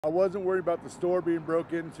I wasn't worried about the store being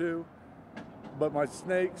broke into, but my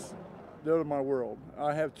snakes, they're my world.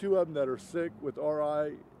 I have two of them that are sick with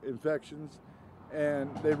RI infections, and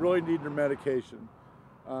they really need their medication.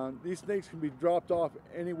 These snakes can be dropped off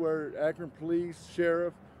anywhere, Akron Police,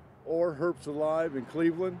 Sheriff, or Herps Alive in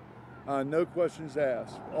Cleveland. No questions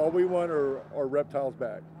asked. All we want are reptiles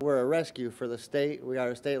back. We're a rescue for the state. We got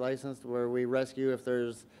our state license where we rescue if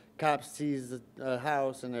there's cops sees a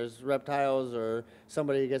house and there's reptiles or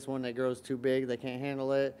somebody gets one that grows too big, they can't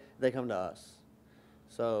handle it, they come to us.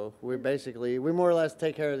 So we more or less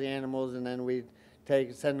take care of the animals, and then we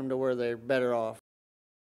send them to where they're better off.